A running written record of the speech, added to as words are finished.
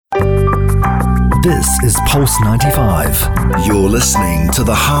This is Pulse 95. You're listening to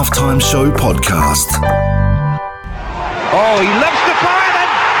the Halftime Show podcast. Oh, he loves to fire then!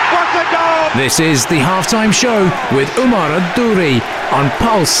 What a goal! This is the Halftime Show with Umar Ad-Douri on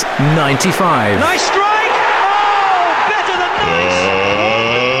Pulse 95. Nice strike! Oh, better than nice!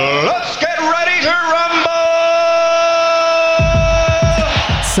 Let's get ready to rumble!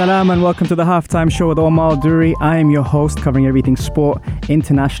 Salam and welcome to the Halftime Show with Umar Ad-Douri. I am your host, covering everything sport,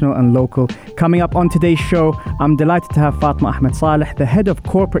 international and local. Coming up on today's show, I'm delighted to have Fatima Ahmed Saleh, the head of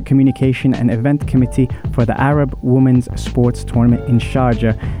corporate communication and event committee for the Arab Women's Sports Tournament in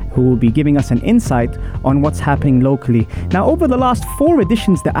Sharjah, who will be giving us an insight on what's happening locally. Now, over the last 4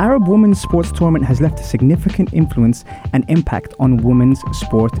 editions, the Arab Women's Sports Tournament has left a significant influence and impact on women's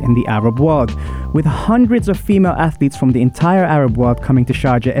sport in the Arab world, with hundreds of female athletes from the entire Arab world coming to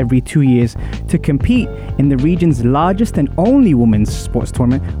Sharjah every 2 years to compete in the region's largest and only women's sports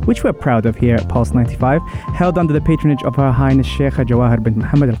tournament, which we're proud of here at Pulse 95, held under the patronage of Her Highness Sheikha Jawahar bint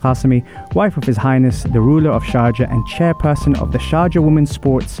Mohammed Al Qasimi, wife of His Highness the ruler of Sharjah and chairperson of the Sharjah Women's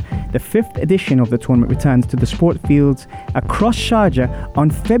Sports. The 5th edition of the tournament returns to the sport fields across Sharjah on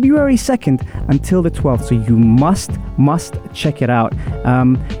February 2nd until the 12th, so you must check it out.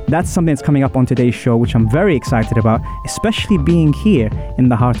 That's something that's coming up on today's show, which I'm very excited about, especially being here in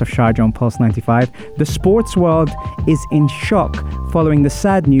the heart of Sharjah on Pulse 95. The sports world is in shock following the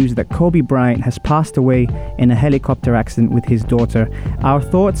sad news that Kobe Bryant has passed away in a helicopter accident with his daughter. Our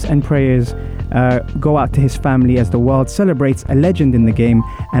thoughts and prayers go out to his family as the world celebrates a legend in the game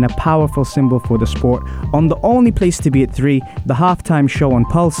and a powerful symbol for the sport. On the only place to be at 3, the Halftime Show on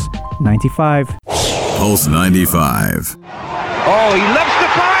Pulse 95. Pulse 95. Oh, he loves to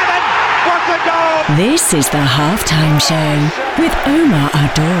fire then! What a goal! This is the Halftime Show with Umar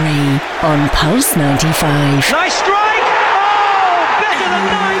Ad-Douri on Pulse 95. Nice strike! Oh, better than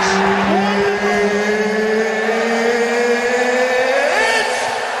nice!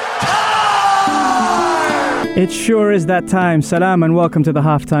 It sure is that time. Salam and welcome to the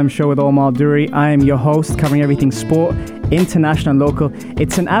Halftime Show with Umar Ad-Douri. I am your host, covering everything sport, international and local.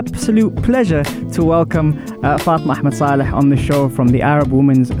 It's an absolute pleasure to welcome Fatima Ahmed Saleh on the show from the Arab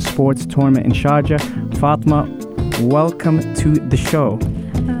Women's Sports Tournament in Sharjah. Fatima, welcome to the show.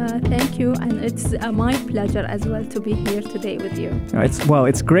 Thank you, and it's my pleasure as well to be here today with you.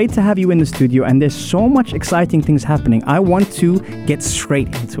 It's great to have you in the studio, and there's so much exciting things happening. I want to get straight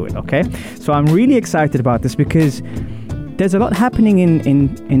into it, okay? So I'm really excited about this because there's a lot happening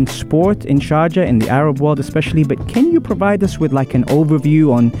in sport in Sharjah, in the Arab world especially, but can you provide us with like an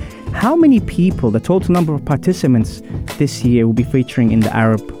overview on how many people, the total number of participants this year will be featuring in the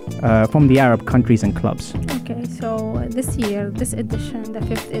from the Arab countries and clubs? Okay, so this year, this edition, the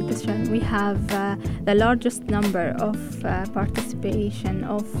 5th edition, we have the largest number of participation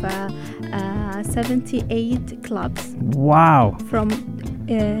of 78 clubs. Wow! From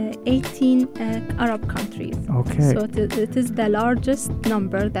 18 Arab countries. Okay. So it is the largest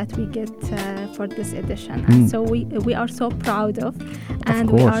number that we get for this edition. And so we are so proud of, and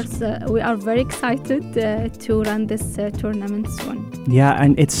we are very excited to run this tournament soon. Yeah,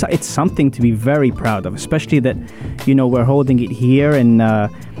 and it's something to be very proud of, especially that, you know, we're holding it here in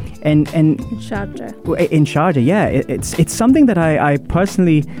Sharjah. In Sharjah, yeah, it's something that I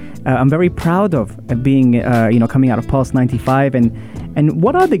personally I'm very proud of being coming out of Pulse 95. And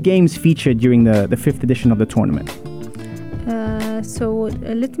what are the games featured during the 5th edition of the tournament? So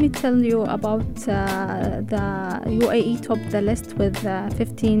let me tell you about the UAE topped the list with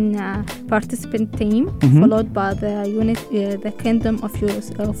 15 participant team, followed by the Kingdom of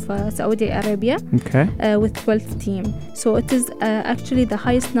Saudi Arabia, with 12 team. So it is actually the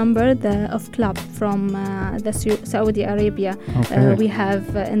highest number of club from the Saudi Arabia we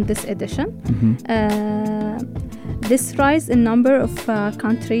have in this edition. This rise in number of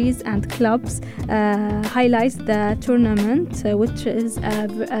countries and clubs highlights the tournament, which is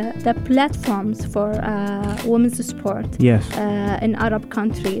the platforms for women's sport in Arab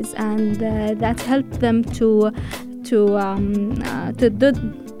countries, and that helped them to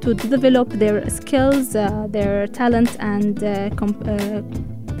develop their skills, their talent, and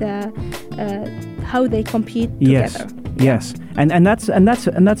how they compete together. Yes, and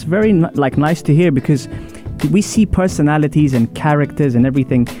that's very nice to hear, because we see personalities and characters and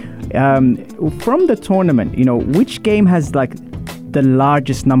everything from the tournament. You know, which game has like the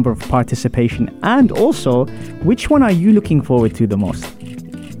largest number of participation, and also which one are you looking forward to the most?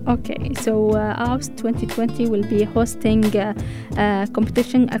 Okay, so AWS 2020 will be hosting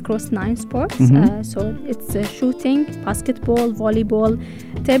competition across 9 sports. So it's shooting, basketball, volleyball,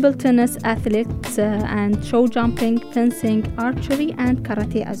 table tennis, athletics, and show jumping, fencing, archery, and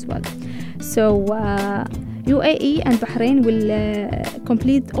karate as well. So UAE and Bahrain will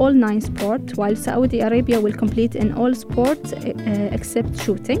complete all 9 sports, while Saudi Arabia will complete in all sports except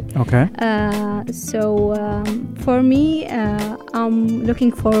shooting. Okay. For me, I'm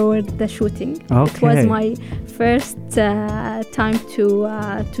looking forward to the shooting. Okay. It was my first time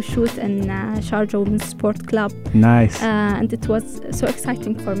to shoot in Sharjah Women's Sport Club. Nice. And it was so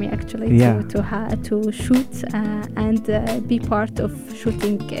exciting for me actually to shoot and be part of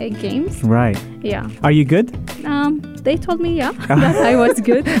shooting games. Right. Yeah. Are you good? They told me that I was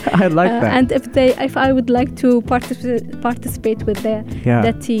good. I like that. And if I would like to participate with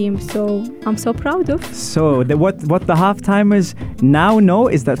the team, so I'm so proud of. So what the halftimers now know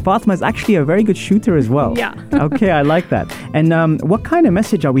is that Fatima is actually a very good shooter as well. Yeah. Okay, I like that. And what kind of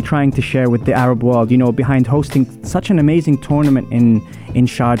message are we trying to share with the Arab world, behind hosting such an amazing tournament in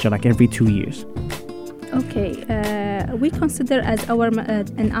Sharjah, like every 2 years? Okay, we consider as our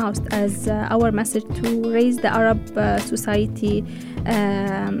our message to raise the Arab society,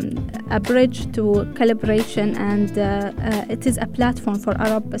 a bridge to collaboration, and it is a platform for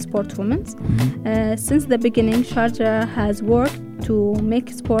Arab sportswomen. Since the beginning, Sharjah has worked to make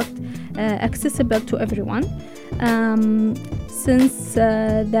sport accessible to everyone. Since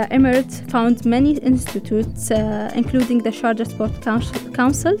the Emirates found many institutes, including the Sharjah Sport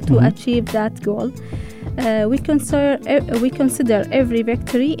Council, to achieve that goal. We consider every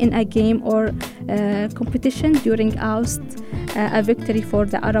victory in a game or competition during oust a victory for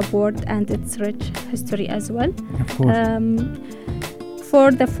the Arab world and its rich history as well. Of course. For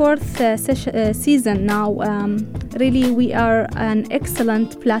the 4th season now, really we are an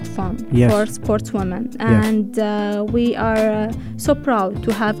excellent platform for sportswomen, and we are so proud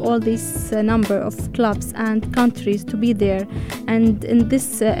to have all this number of clubs and countries to be there. And in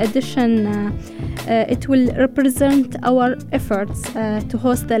this edition, it will represent our efforts to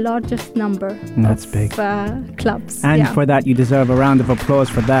host the largest number of clubs. And for that, you deserve a round of applause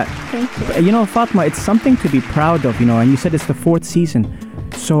for that. Thank you. Fatima, it's something to be proud of, and you said it's the 4th season.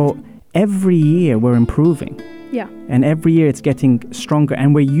 So every year we're improving. Yeah. And every year it's getting stronger,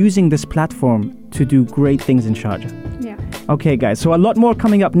 and we're using this platform to do great things in Sharjah. Yeah. Okay, guys, so a lot more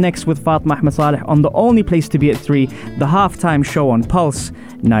coming up next with Fatima Ahmed Saleh on the only place to be at 3, the halftime show on Pulse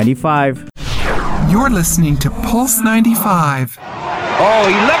 95. You're listening to Pulse 95. Oh,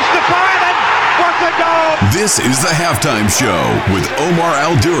 he loves to fire, and what a goal! This is the halftime show with Omar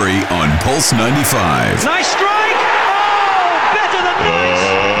Al-Duri on Pulse 95. Nice strike! Oh, better than nice!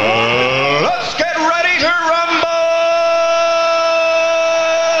 Let's get ready to rumble!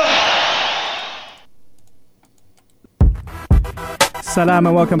 Salam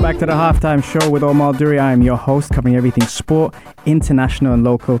and welcome back to the halftime show with Omar Al-Duri. I am your host, covering everything sport, international and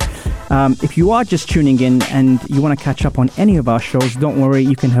local. If you are just tuning in and you want to catch up on any of our shows, don't worry,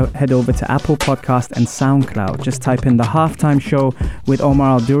 you can head over to Apple Podcast and SoundCloud. Just type in the halftime show with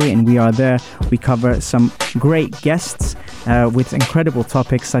Omar Al-Duri and we are there. We cover some great guests with incredible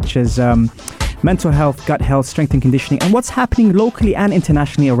topics such as mental health, gut health, strength and conditioning, and what's happening locally and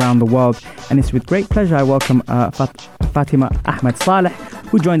internationally around the world. And it's with great pleasure I welcome Fatima Ahmed Saleh,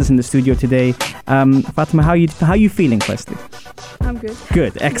 who joins us in the studio today. Fatima, how are you feeling firstly? I'm good.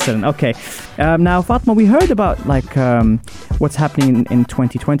 Good, excellent. Okay. Now, Fatima, we heard about what's happening in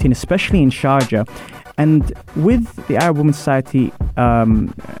 2020, and especially in Sharjah. And with the Arab Women's Society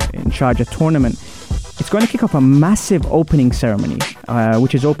in Sharjah tournament, it's going to kick off a massive opening ceremony,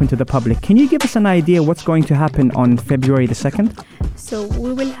 which is open to the public. Can you give us an idea what's going to happen on February the 2nd? So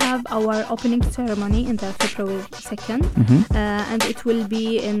we will have our opening ceremony in the February 2nd, and it will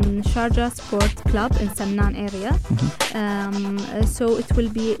be in Sharjah Sport Club in Samnan area. So it will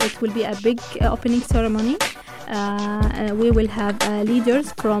be a big opening ceremony. We will have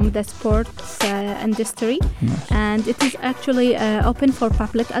leaders from the sports industry, and it is actually open for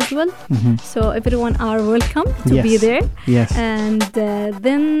public as well. So everyone are welcome to be there. Yes. And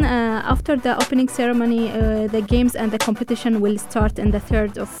then after the opening ceremony, the games and the competition will start in the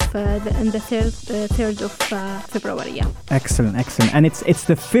 3rd of February. Yeah. Excellent. And it's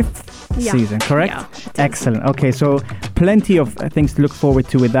the 5th season, correct? Yeah. Excellent. Okay, so plenty of things to look forward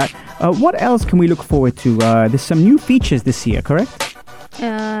to with that. What else can we look forward to? There's some new features this year, correct?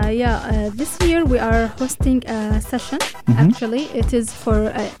 This year we are hosting a session. Actually, it is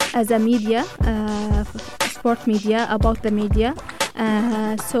for as a media, sport media, about the media.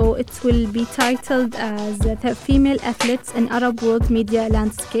 So it will be titled as the Female Athletes in Arab World Media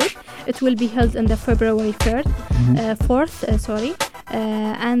Landscape. It will be held on the February 4th.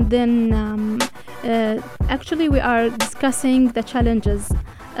 And then actually we are discussing the challenges,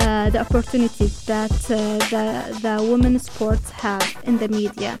 the opportunities that the women's sports have in the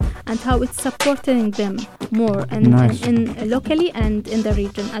media, and how it's supporting them more in locally and in the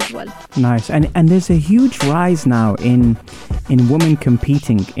region as well. Nice. And there's a huge rise now in women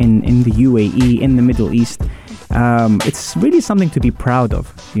competing in the UAE, in the Middle East. It's really something to be proud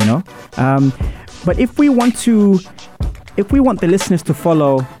of, you know. But if we want the listeners to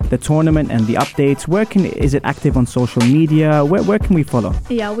follow the tournament and the updates, is it active on social media? Where can we follow?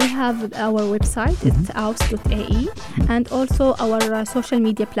 Yeah, we have our website, it's oust.ae, and also our social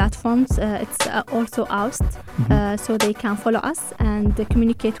media platforms, it's also oust, so they can follow us and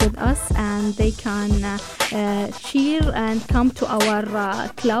communicate with us, and they can cheer and come to our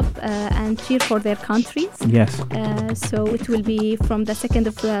club and cheer for their countries. Yes. So it will be from the 2nd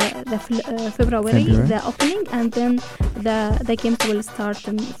of February, the opening, and then the games will start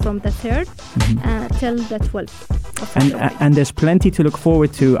from the 3rd till the 12th of February. And there's plenty to look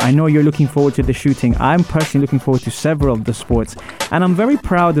forward to. I know you're looking forward to the shooting. I'm personally looking forward to several of the sports. And I'm very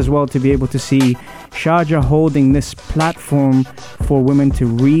proud as well to be able to see Sharjah holding this platform for women to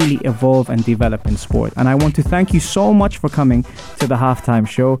really evolve and develop in sport. And I want to thank you so much for coming to the Halftime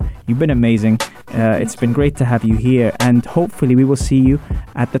Show. You've been amazing. It's been great to have you here, and hopefully we will see you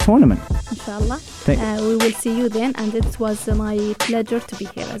at the tournament. Inshallah. We will see you then, and it was my pleasure to be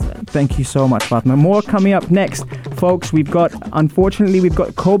here as well. Thank you so much, Fatima. More coming up next, folks. Unfortunately, we've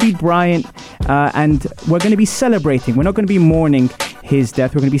got Kobe Bryant, and we're going to be celebrating. We're not going to be mourning his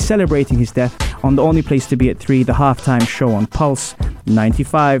death. We're going to be celebrating his death on the only place to be at 3, the Halftime Show on Pulse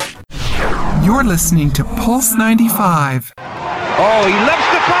 95. You're listening to Pulse 95. Oh, he loves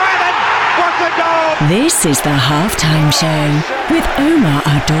the fire, then what a goal! This is the Halftime Show with Omar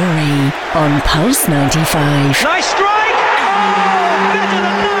Adori on Pulse 95. Nice strike! Oh, better than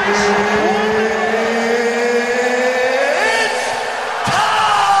nice!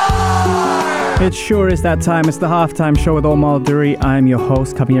 It sure is that time. It's the Halftime Show with Omar Duri. I'm your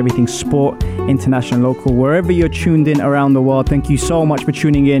host, covering everything sport, international, local, wherever you're tuned in around the world. Thank you so much for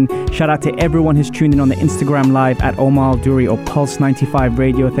tuning in. Shout out to everyone who's tuned in on the Instagram live at Omar Duri or Pulse 95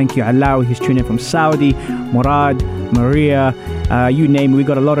 Radio. Thank you, Alawi, who's tuned in from Saudi, Murad, Maria, you name it. We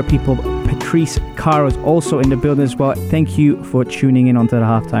got a lot of people. Patrice Caro's also in the building as well. Thank you for tuning in onto the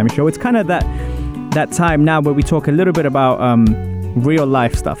Halftime Show. It's kind of that time now where we talk a little bit about real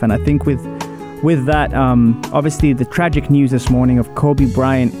life stuff, and I think with that, obviously the tragic news this morning of Kobe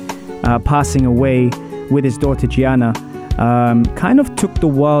Bryant passing away with his daughter Gianna kind of took the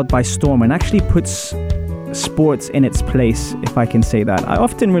world by storm and actually puts sports in its place, if I can say that. I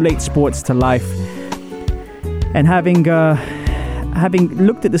often relate sports to life, and having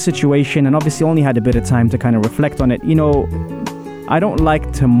looked at the situation and obviously only had a bit of time to kind of reflect on it, you know, I don't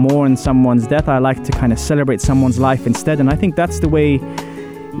like to mourn someone's death. I like to kind of celebrate someone's life instead, and I think that's the way,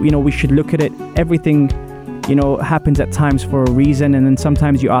 you know, we should look at it. Everything, you know, happens at times for a reason, and then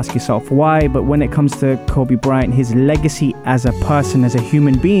sometimes you ask yourself why. But when it comes to Kobe Bryant, his legacy as a person, as a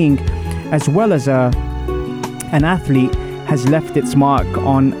human being, as well as an athlete, has left its mark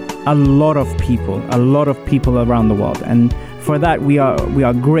on a lot of people around the world. And for that, we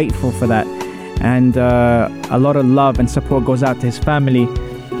are grateful for that. And a lot of love and support goes out to his family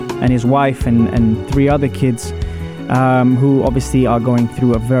and his wife and 3 other kids, who obviously are going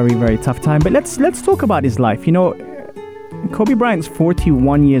through a very, very tough time. But let's talk about his life. You know, Kobe Bryant's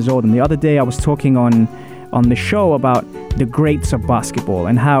 41 years old, and the other day I was talking on the show about the greats of basketball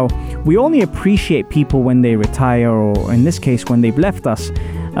and how we only appreciate people when they retire, or in this case when they've left us.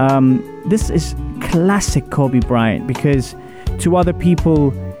 This is classic Kobe Bryant, because to other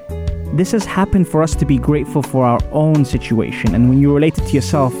people this has happened for us to be grateful for our own situation. And when you relate it to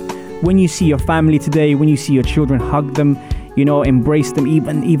yourself, when you see your family today, when you see your children, hug them, you know, embrace them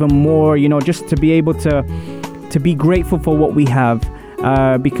even more, you know, just to be able to be grateful for what we have.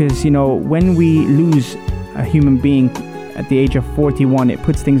 Because, you know, when we lose a human being at the age of 41, it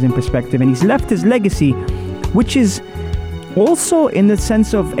puts things in perspective. And he's left his legacy, which is also in the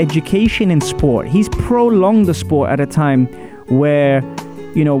sense of education in sport. He's prolonged the sport at a time where,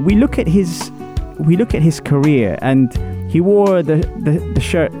 you know, we look at his career, and he wore the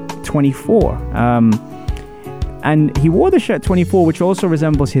shirt 24, and he wore the shirt 24, which also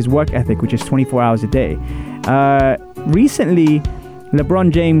resembles his work ethic, which is 24 hours a day. Recently,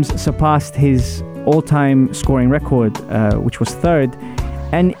 LeBron James surpassed his all-time scoring record, which was 3rd.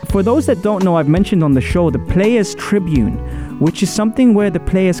 And for those that don't know, I've mentioned on the show the Players Tribune, which is something where the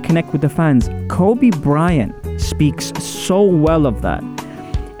players connect with the fans. Kobe Bryant speaks so well of that.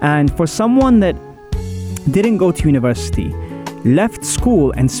 And for someone that didn't go to university, left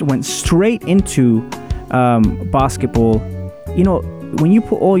school and went straight into basketball, you know, when you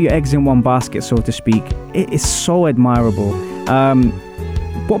put all your eggs in one basket, so to speak, it is so admirable.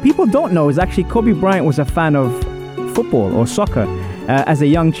 what people don't know is actually Kobe Bryant was a fan of football or soccer as a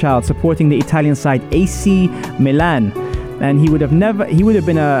young child, supporting the Italian side AC Milan. And he would have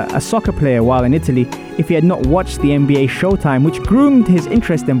been a soccer player while in Italy if he had not watched the NBA Showtime, which groomed his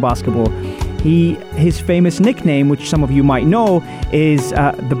interest in basketball. His famous nickname, which some of you might know, is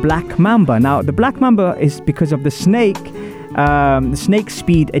the Black Mamba. Now, the Black Mamba is because of the snake's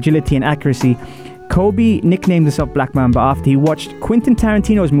speed, agility, and accuracy. Kobe nicknamed himself Black Mamba after he watched Quentin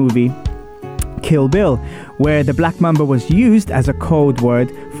Tarantino's movie Kill Bill, where the Black Mamba was used as a code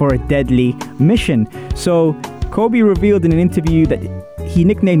word for a deadly mission. So Kobe revealed in an interview that he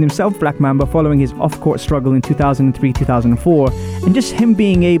nicknamed himself Black Mamba following his off-court struggle in 2003-2004, and just him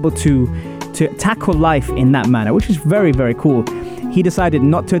being able to tackle life in that manner, which is very, very cool. He decided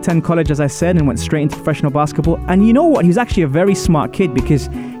not to attend college, as I said, and went straight into professional basketball. And you know what? He was actually a very smart kid because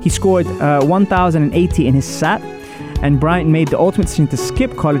he scored 1,080 in his SAT, and Bryant made the ultimate decision to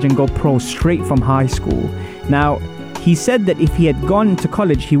skip college and go pro straight from high school. Now, he said that if he had gone to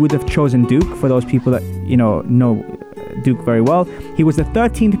college, he would have chosen Duke, for those people that, know Duke very well. He was the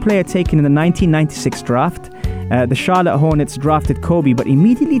 13th player taken in the 1996 draft. The Charlotte Hornets drafted Kobe, but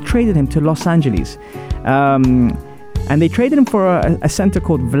immediately traded him to Los Angeles. And they traded him for a center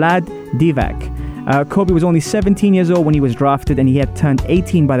called Vlad Divac. Kobe was only 17 years old when he was drafted, and he had turned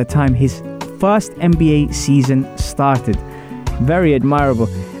 18 by the time his first NBA season started. Very admirable.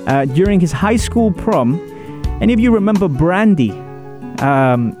 During his high school prom, any of you remember Brandy?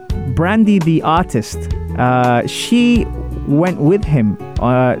 Brandy the artist. She went with him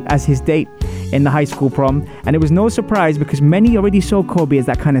as his date in the high school prom, and it was no surprise because many already saw Kobe as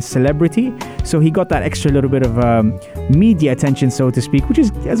that kind of celebrity, so he got that extra little bit of media attention, so to speak, which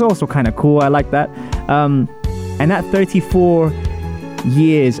is also kind of cool. I like that. And at 34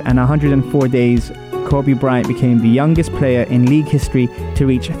 years and 104 days, Kobe Bryant became the youngest player in league history to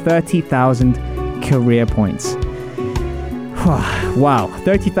reach 30,000 career points. Wow,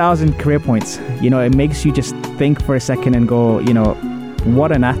 30,000 career points. It makes you just think for a second and go,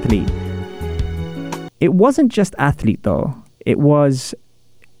 what an athlete. It wasn't just athlete, though. It was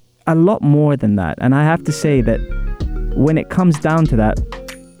a lot more than that. And I have to say that when it comes down to that,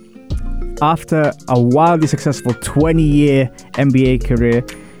 after a wildly successful 20-year NBA career,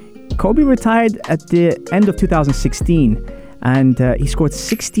 Kobe retired at the end of 2016, and he scored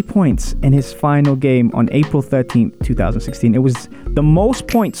 60 points in his final game on April 13th, 2016. It was the most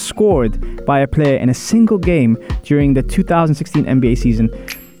points scored by a player in a single game during the 2016 NBA season.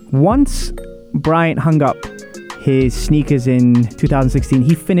 Once Bryant hung up his sneakers in 2016,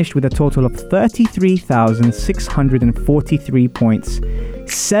 he finished with a total of 33,643 points,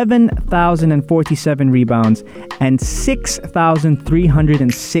 7,047 rebounds, and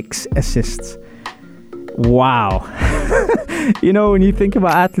 6,306 assists. Wow. When you think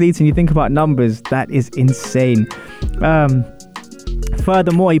about athletes and you think about numbers, that is insane.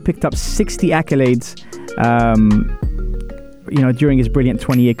 Furthermore, he picked up 60 accolades, during his brilliant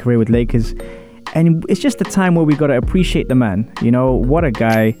 20-year career with Lakers. And it's just a time where we got to appreciate the man. What a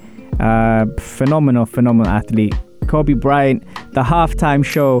guy. Phenomenal athlete. Kobe Bryant, the halftime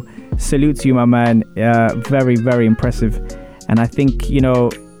show salutes you, my man. Very, very impressive. And I think,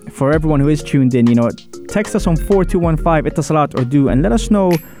 for everyone who is tuned in, text us on 4215 Itasalat or do, and let us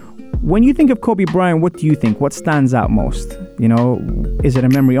know, when you think of Kobe Bryant, what do you think? What stands out most? Is it a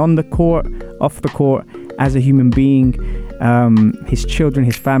memory on the court, off the court, as a human being, his children,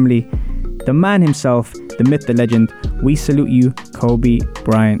 his family? The man himself, the myth, the legend. We salute you, Kobe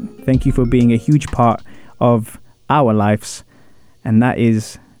Bryant. Thank you for being a huge part of our lives. And that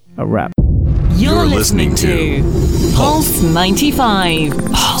is a wrap. You're listening to Pulse 95.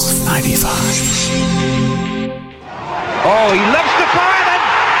 Pulse 95. Oh, he loves the fire, and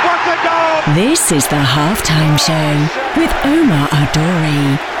what a goal! This is the halftime show with Omar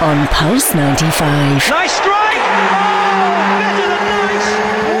Adori on Pulse 95. Nice strike! Oh, better than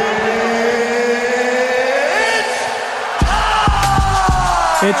nice!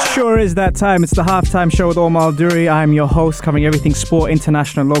 It sure is that time. It's the halftime show with Omar Duri. I'm your host, covering everything sport,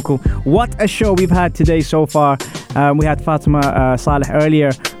 international, local. What a show we've had today so far. We had Fatima Saleh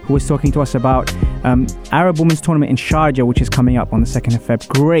earlier, who was talking to us about Arab Women's Tournament in Sharjah, which is coming up on the 2nd of Feb.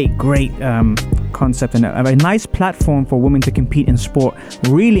 Great concept and a nice platform for women to compete in sport.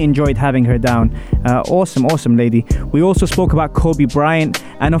 Really enjoyed having her down. Awesome lady. We also spoke about Kobe Bryant,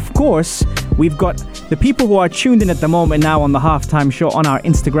 and of course, we've got the people who are tuned in at the moment now on the halftime show on our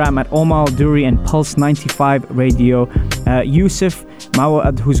Instagram at Omar Duri and Pulse 95 Radio. Yusuf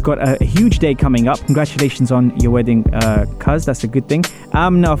Mawad, who's got a huge day coming up. Congratulations on your wedding, cuz. That's a good thing.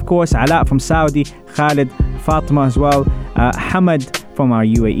 Amna, of course. Ala from Saudi. Khalid, Fatima as well. Hamad from our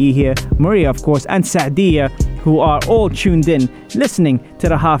UAE here, Maria, of course, and Sadia, who are all tuned in, listening to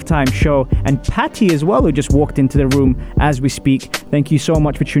the halftime show, and Patty as well, who just walked into the room as we speak. Thank you so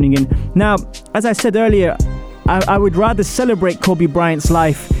much for tuning in. Now, as I said earlier, I would rather celebrate Kobe Bryant's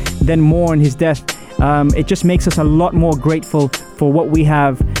life than mourn his death. It just makes us a lot more grateful for what we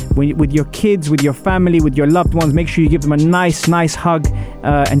have. With your kids, with your family, with your loved ones, make sure you give them a nice hug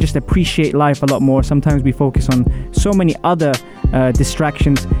and just appreciate life a lot more. Sometimes we focus on so many other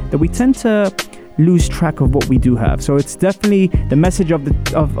distractions that we tend to lose track of what we do have. So it's definitely the message of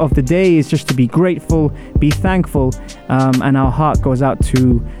the day is just to be grateful, be thankful, and our heart goes out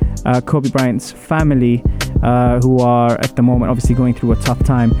to Kobe Bryant's family, who are at the moment obviously going through a tough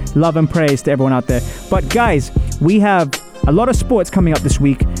time. Love and praise to everyone out there. But guys, we have a lot of sports coming up this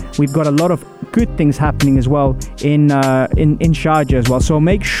week. We've got a lot of good things happening as well in Sharjah as well. So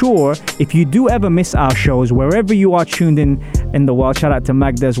make sure, if you do ever miss our shows, wherever you are tuned in the world, shout out to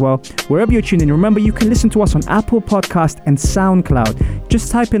Magda as well, wherever you're tuned in, remember you can listen to us on Apple Podcast and SoundCloud.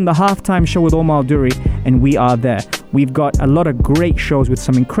 Just type in the halftime show with Omar Duri and we are there. We've got a lot of great shows with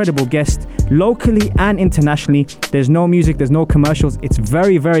some incredible guests, locally and internationally. There's no music, there's no commercials. It's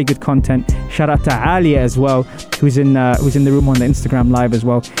very, very good content. Shout out to Alia as well, who's in the room on the Instagram live as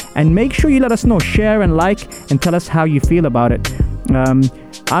well. And make sure you let us know, share and like, and tell us how you feel about it.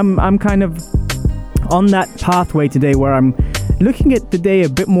 I'm kind of on that pathway today where I'm looking at the day a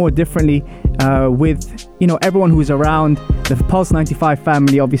bit more differently, with everyone who's around, the Pulse 95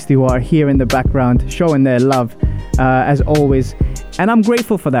 family, obviously, who are here in the background showing their love as always, and I'm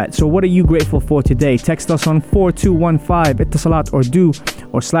grateful for that. So what are you grateful for today? Text us on 4215 Ittasalat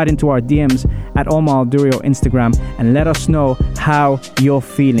or slide into our DMs at Omar Duri or Instagram and let us know how you're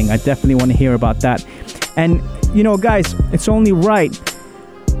feeling. I definitely want to hear about that. And guys, it's only right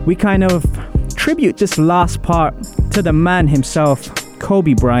we kind of tribute this last part to the man himself,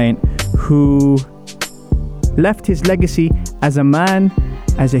 Kobe Bryant, who left his legacy as a man,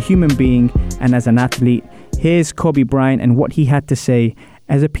 as a human being, and as an athlete. Here's Kobe Bryant and what he had to say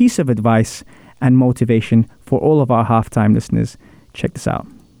as a piece of advice and motivation for all of our halftime listeners. Check this out.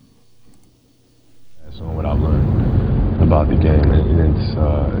 That's what I've learned about the game, and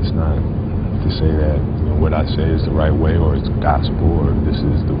it's not to say that what I say is the right way or it's gospel or this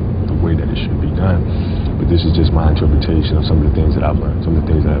is the way that it should be done, but this is just my interpretation of some of the things that I've learned, some of the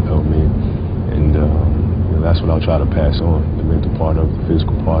things that have helped me, and that's what I'll try to pass on, the mental part of it, the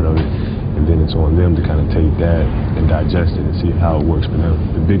physical part of it, and then it's on them to kind of take that and digest it and see how it works for them.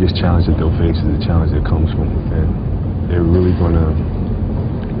 The biggest challenge that they'll face is the challenge that comes from within. They're really going to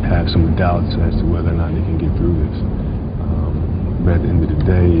have some doubts as to whether or not they can get through this. But at the end of the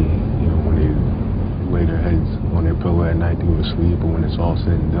day, when they lay their heads on their pillow at night to go to sleep, or when it's all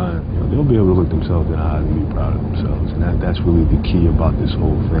said and done, they'll be able to look themselves in the eyes and be proud of themselves. And that's really the key about this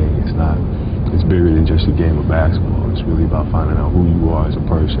whole thing. It's bigger than just a game of basketball. It's really about finding out who you are as a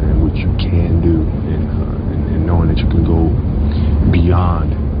person and what you can do, and knowing that you can go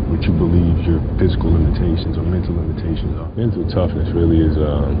beyond what you believe your physical limitations or mental limitations are. Mental toughness really is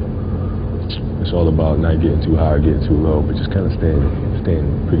it's all about not getting too high or getting too low, but just kind of staying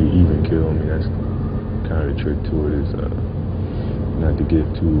pretty even keel. I mean, that's kind of the trick to it, is not to get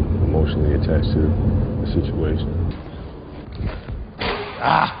too emotionally attached to the situation.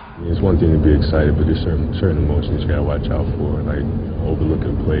 It's one thing to be excited, but there's certain emotions you gotta watch out for, like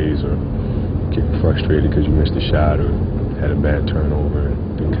overlooking plays or getting frustrated because you missed a shot or had a bad turnover,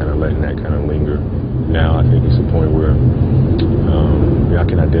 and kind of letting that kind of linger. Now I think it's a point where I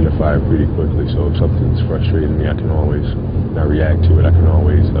can identify it pretty quickly. So if something's frustrating me, I can always not react to it. I can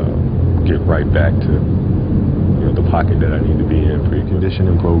always get right back to the pocket that I need to be in.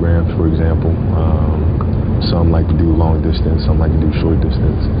 Pre-conditioning programs, for example. Some like to do long distance, some like to do short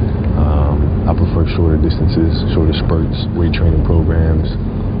distance. I prefer shorter distances, shorter spurts, weight training programs,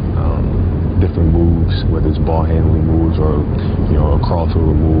 different moves, whether it's ball handling moves or a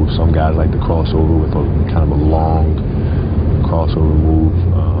crossover move. Some guys like to crossover with a kind of a long crossover move,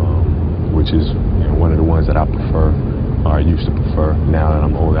 which is one of the ones that I prefer, or I used to prefer. Now that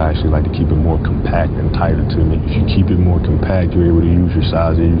I'm older, I actually like to keep it more compact and tighter to me. If you keep it more compact, you're able to use your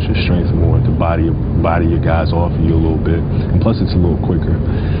size and use your strength more to body your guys off of you a little bit. And plus, it's a little quicker.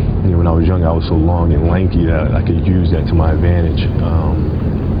 When I was young, I was so long and lanky that I could use that to my advantage.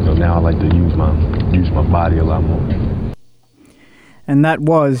 Now I like to use my body a lot more. And that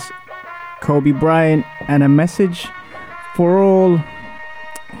was Kobe Bryant, and a message for all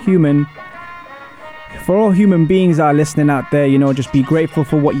human beings that are listening out there. Just be grateful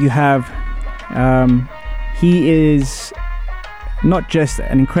for what you have. He is not just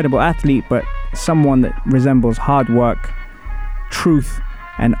an incredible athlete, but someone that resembles hard work truth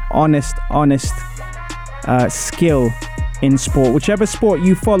and honest skill in sport. Whichever sport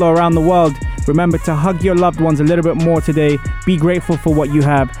you follow around the world, remember to hug your loved ones a little bit more today. Be grateful for what you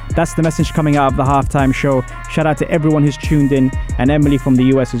have. That's the message coming out of the halftime show. Shout out to everyone who's tuned in, and Emily from the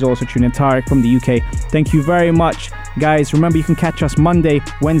US is also tuned in, Tarek from the UK. Thank you very much, guys. Remember, you can catch us Monday,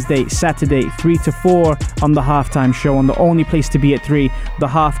 Wednesday, Saturday, 3 to 4 on the halftime show, on the only place to be at 3, the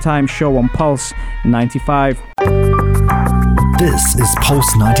halftime show on Pulse 95. This is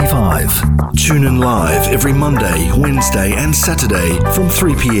Pulse 95. Tune in live every Monday, Wednesday and Saturday from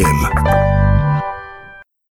 3 p.m.